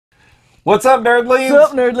What's up, nerdlings?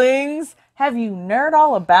 What's up, nerdlings? Have you nerd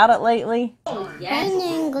all about it lately? Yes.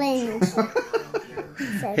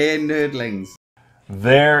 Hey, nerdlings.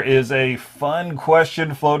 There is a fun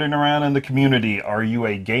question floating around in the community. Are you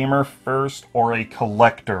a gamer first or a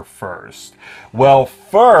collector first? Well,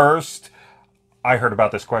 first, I heard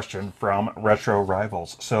about this question from Retro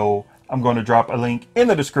Rivals. So I'm going to drop a link in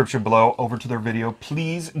the description below over to their video.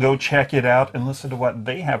 Please go check it out and listen to what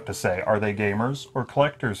they have to say. Are they gamers or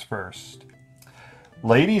collectors first?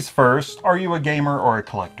 Ladies first, are you a gamer or a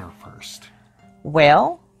collector first?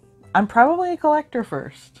 Well, I'm probably a collector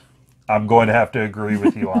first. I'm going to have to agree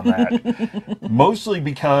with you on that. Mostly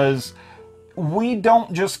because we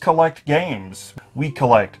don't just collect games. We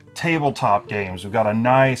collect tabletop games. We've got a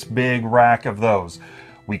nice big rack of those.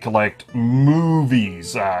 We collect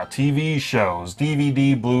movies, TV shows,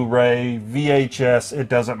 DVD, Blu-ray, VHS, it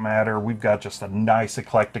doesn't matter. We've got just a nice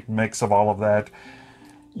eclectic mix of all of that.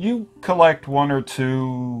 You collect one or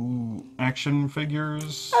two action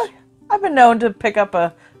figures? I've been known to pick up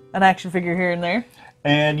an action figure here and there.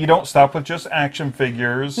 And you don't stop with just action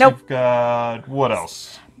figures. Nope. You've got, what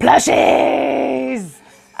else? Plushies!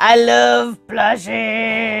 I love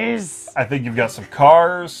plushies! I think you've got some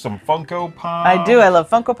cars, some Funko Pops. I do. I love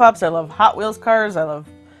Funko Pops. I love Hot Wheels cars. I love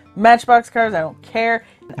Matchbox cars. I don't care.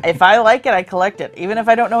 If I like it, I collect it. Even if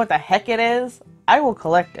I don't know what the heck it is, I will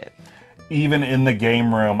collect it. Even in the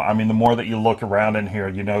game room, I mean, the more that you look around in here,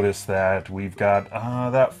 you notice that we've got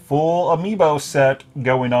that full amiibo set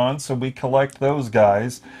going on, so we collect those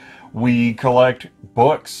guys. We collect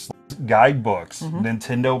books, guidebooks,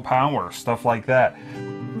 Nintendo Power, stuff like that.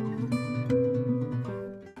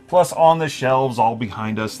 Plus, on the shelves all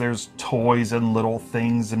behind us, there's toys and little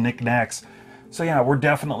things and knickknacks. So yeah, we're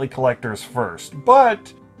definitely collectors first.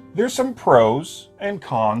 But there's some pros and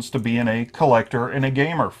cons to being a collector and a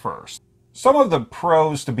gamer first. Some of the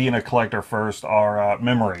pros to being a collector first are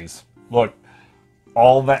memories. Look,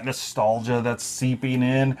 all that nostalgia that's seeping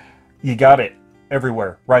in, you got it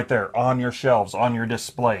everywhere, right there, on your shelves, on your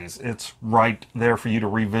displays. It's right there for you to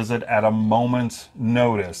revisit at a moment's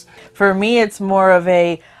notice. For me, it's more of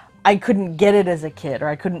a, I couldn't get it as a kid, or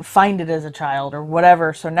I couldn't find it as a child, or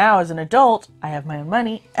whatever. So now as an adult, I have my own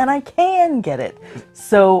money, and I can get it.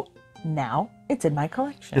 So now it's in my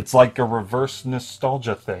collection. It's like a reverse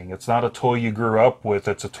nostalgia thing. It's not a toy you grew up with,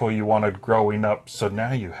 it's a toy you wanted growing up, so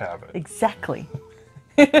now you have it. Exactly.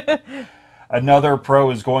 Another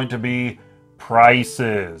pro is going to be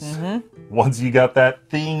prices. Once you got that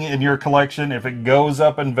thing in your collection, if it goes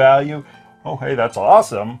up in value, oh hey, that's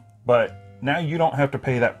awesome, but now you don't have to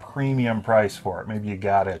pay that premium price for it. Maybe you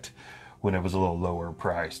got it when it was a little lower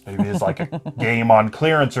priced. Maybe it's like a game on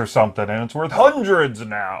clearance or something and it's worth hundreds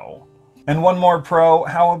now. And one more pro,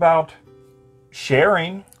 how about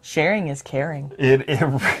sharing? Sharing is caring. It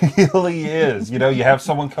really is. You know, you have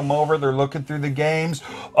someone come over, they're looking through the games.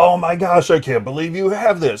 Oh my gosh, I can't believe you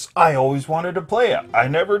have this. I always wanted to play it. I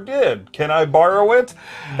never did. Can I borrow it?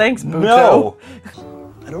 Thanks, Bucho. No.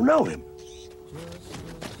 I don't know him.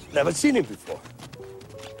 Never seen him before.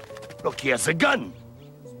 Look, he has a gun.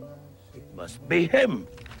 It must be him.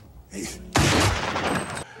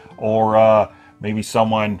 Or maybe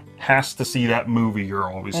someone has to see that movie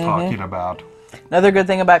you're always talking about. Another good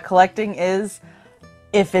thing about collecting is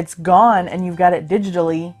if it's gone and you've got it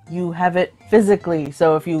digitally, you have it physically.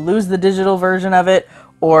 So if you lose the digital version of it,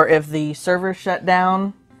 or if the server shut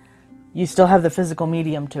down, you still have the physical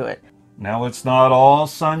medium to it. Now, it's not all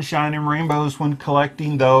sunshine and rainbows when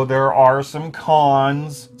collecting, though. There are some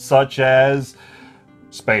cons, such as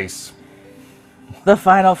space. The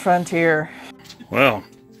final frontier. Well,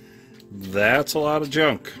 that's a lot of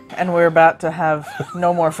junk. And we're about to have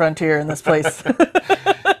no more frontier in this place.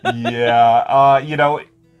 Yeah, you know,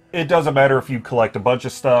 it doesn't matter if you collect a bunch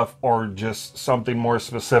of stuff or just something more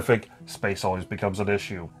specific. Space always becomes an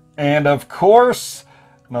issue. And of course,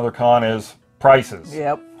 another con is prices.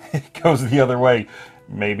 Yep. It goes the other way.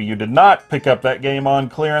 Maybe you did not pick up that game on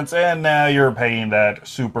clearance and now you're paying that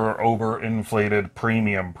super overinflated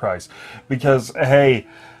premium price. Because, hey,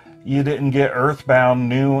 you didn't get Earthbound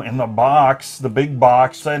new in the box, the big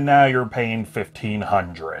box, and now you're paying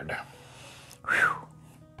 $1,500.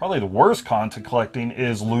 Probably the worst con to collecting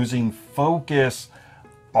is losing focus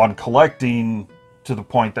on collecting to the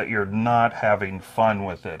point that you're not having fun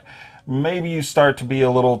with it. Maybe you start to be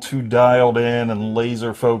a little too dialed in and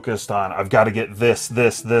laser focused on, I've got to get this,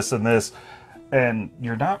 this, this, and this. And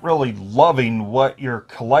you're not really loving what you're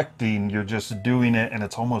collecting. You're just doing it and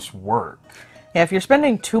it's almost work. Yeah, if you're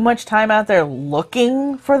spending too much time out there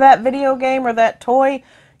looking for that video game or that toy,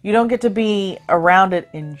 you don't get to be around it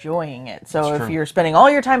enjoying it. So if you're spending all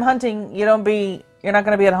your time hunting, you're not going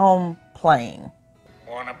to be at home playing.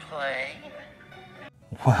 Wanna play?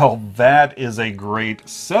 Well, that is a great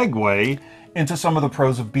segue into some of the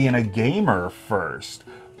pros of being a gamer first.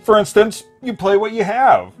 For instance, you play what you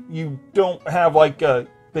have. You don't have like a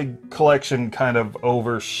big collection kind of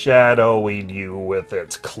overshadowing you with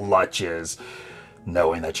its clutches,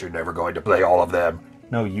 knowing that you're never going to play all of them.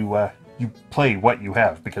 No, you play what you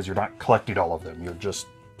have because you're not collecting all of them. You're just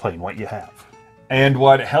playing what you have. And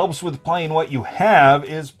what helps with playing what you have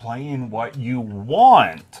is playing what you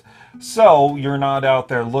want. So you're not out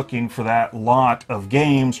there looking for that lot of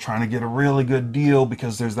games, trying to get a really good deal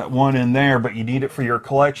because there's that one in there, but you need it for your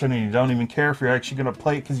collection and you don't even care if you're actually going to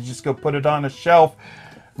play it because you just go put it on a shelf.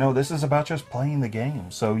 No, this is about just playing the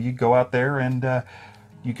game. So you go out there and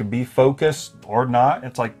you can be focused or not.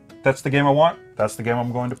 It's like, that's the game I want. That's the game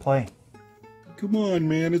I'm going to play. Come on,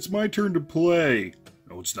 man. It's my turn to play.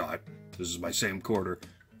 No, it's not. This is my same quarter.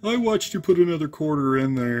 I watched you put another quarter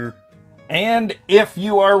in there. And if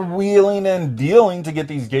you are wheeling and dealing to get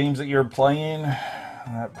these games that you're playing,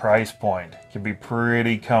 that price point can be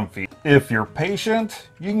pretty comfy. If you're patient,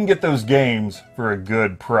 you can get those games for a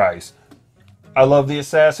good price. I love the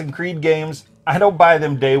Assassin's Creed games. I don't buy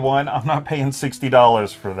them day one. I'm not paying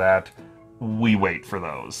 $60 for that. We wait for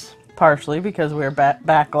those. Partially because we're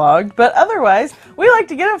backlogged, but otherwise, we like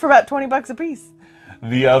to get them for about 20 bucks a piece.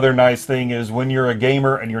 The other nice thing is when you're a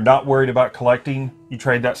gamer and you're not worried about collecting, you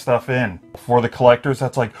trade that stuff in. For the collectors,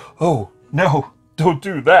 that's like, oh, no, don't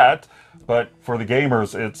do that. But for the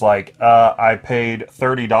gamers, it's like, I paid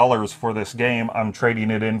 $30 for this game. I'm trading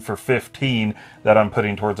it in for $15 that I'm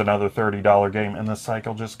putting towards another $30 game. And the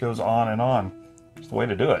cycle just goes on and on. It's the way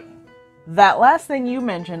to do it. That last thing you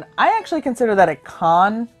mentioned, I actually consider that a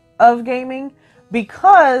con of gaming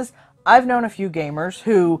because I've known a few gamers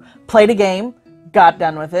who played a game, got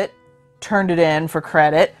done with it, turned it in for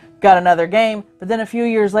credit, got another game, but then a few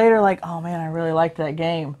years later, like, oh man, I really liked that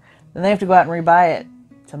game. Then they have to go out and rebuy it.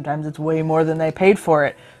 Sometimes it's way more than they paid for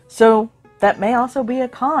it. So that may also be a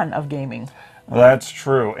con of gaming. That's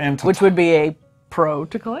true. And which would be a pro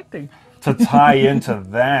to collecting. To tie into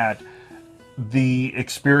that, the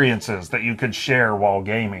experiences that you could share while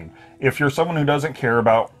gaming. If you're someone who doesn't care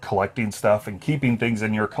about collecting stuff and keeping things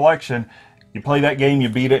in your collection, you play that game, you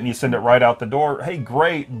beat it, and you send it right out the door. Hey,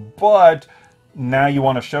 great, but now you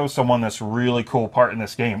want to show someone this really cool part in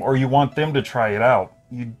this game, or you want them to try it out.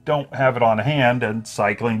 You don't have it on hand, and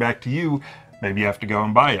cycling back to you, maybe you have to go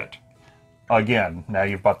and buy it. Again, now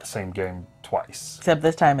you've bought the same game twice. Except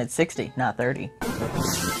this time it's 60, not 30.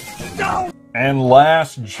 No! And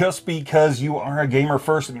last, just because you are a gamer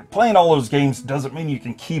first and you're playing all those games doesn't mean you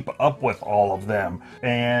can keep up with all of them.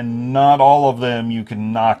 And not all of them you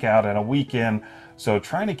can knock out in a weekend. So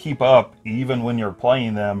trying to keep up, even when you're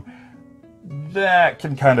playing them, that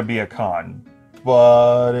can kind of be a con.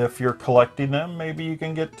 But if you're collecting them, maybe you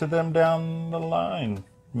can get to them down the line.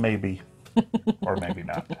 Maybe. Or maybe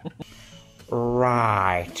not.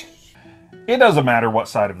 Right. It doesn't matter what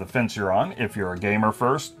side of the fence you're on, if you're a gamer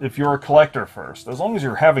first, if you're a collector first. As long as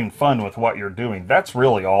you're having fun with what you're doing, that's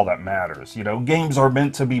really all that matters. You know, games are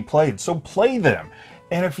meant to be played, so play them.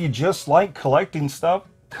 And if you just like collecting stuff,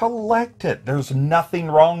 collect it. There's nothing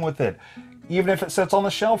wrong with it. Even if it sits on the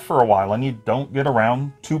shelf for a while and you don't get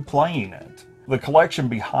around to playing it. The collection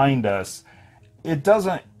behind us, it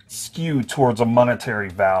doesn't skew towards a monetary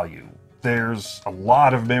value. There's a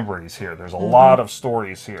lot of memories here. There's a lot of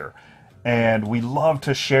stories here. And we love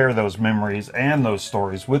to share those memories and those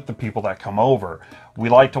stories with the people that come over. We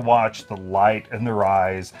like to watch the light in their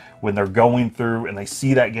eyes when they're going through and they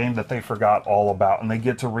see that game that they forgot all about and they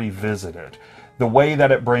get to revisit it. The way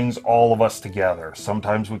that it brings all of us together.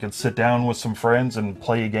 Sometimes we can sit down with some friends and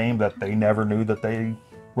play a game that they never knew that they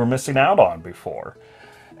were missing out on before.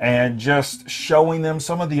 And just showing them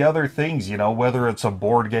some of the other things, you know, whether it's a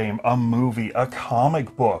board game, a movie, a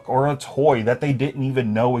comic book, or a toy that they didn't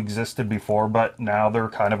even know existed before, but now they're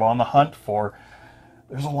kind of on the hunt for.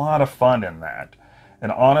 There's a lot of fun in that.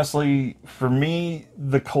 And honestly, for me,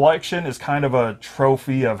 the collection is kind of a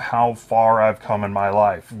trophy of how far I've come in my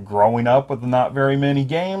life. Growing up with not very many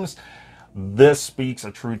games, this speaks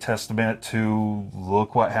a true testament to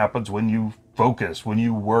look what happens when you focus, when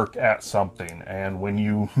you work at something, and when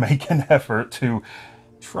you make an effort to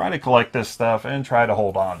try to collect this stuff and try to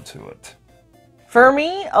hold on to it. For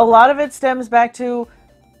me, a lot of it stems back to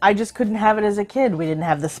I just couldn't have it as a kid. We didn't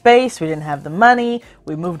have the space, we didn't have the money,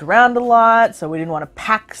 we moved around a lot, so we didn't want to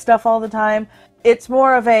pack stuff all the time. It's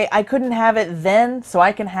more of a, I couldn't have it then, so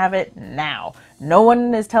I can have it now. No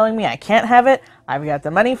one is telling me I can't have it, I've got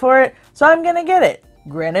the money for it, so I'm gonna get it.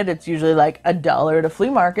 Granted, it's usually like $1 at a flea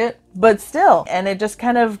market, but still. And it just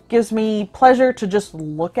kind of gives me pleasure to just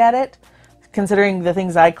look at it, considering the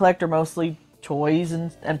things I collect are mostly toys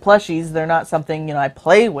and plushies. They're not something, I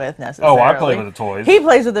play with necessarily. Oh, I play with the toys. He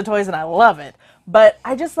plays with the toys and I love it. But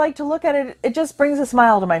I just like to look at it. It just brings a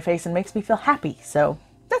smile to my face and makes me feel happy. So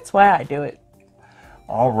that's why I do it.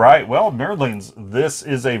 All right, well, nerdlings, this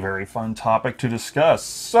is a very fun topic to discuss.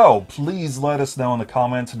 So please let us know in the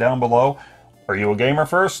comments down below. Are you a gamer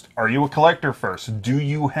first? Are you a collector first? Do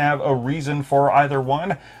you have a reason for either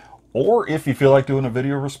one? Or if you feel like doing a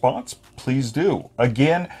video response, please do.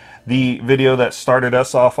 Again, the video that started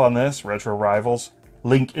us off on this, Retro Rivals,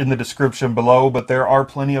 link in the description below, but there are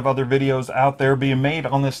plenty of other videos out there being made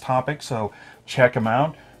on this topic, so check them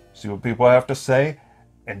out, see what people have to say,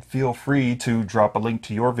 and feel free to drop a link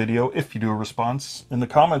to your video if you do a response in the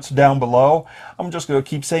comments down below. I'm just going to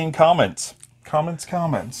keep saying comments. Comments,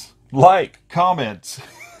 comments. Like, comments.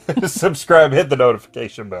 Subscribe, hit the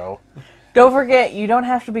notification bell. Don't forget, you don't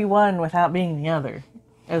have to be one without being the other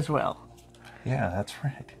as well. Yeah, that's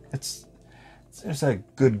right. There's a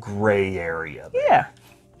good gray area there. Yeah.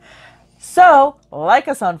 So, like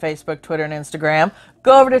us on Facebook, Twitter, and Instagram.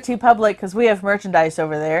 Go over to TeePublic because we have merchandise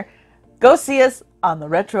over there. Go see us on the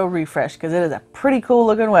Retro Refresh because it is a pretty cool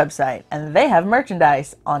looking website. And they have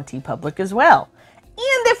merchandise on TeePublic as well.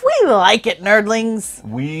 And if we like it, nerdlings,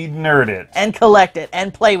 we nerd it. And collect it,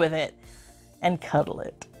 and play with it, and cuddle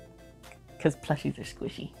it. Because plushies are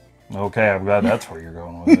squishy. Okay, I'm glad that's where you're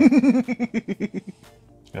going with it.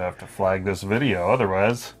 You have to flag this video,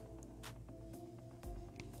 otherwise.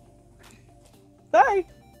 Bye.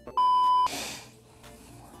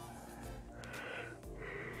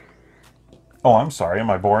 Oh, I'm sorry. Am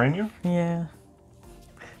I boring you? Yeah.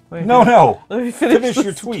 Wait, No. Let me Finish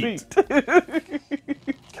your tweet.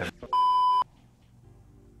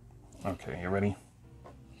 Okay, you ready?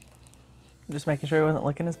 Just making sure he wasn't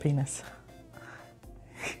licking his penis.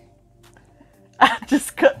 I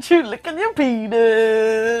just got you licking your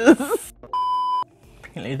penis.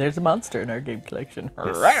 Apparently there's a monster in our game collection.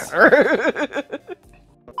 Yes.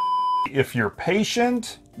 If you're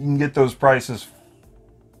patient, you can get those prices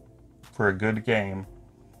for a good game.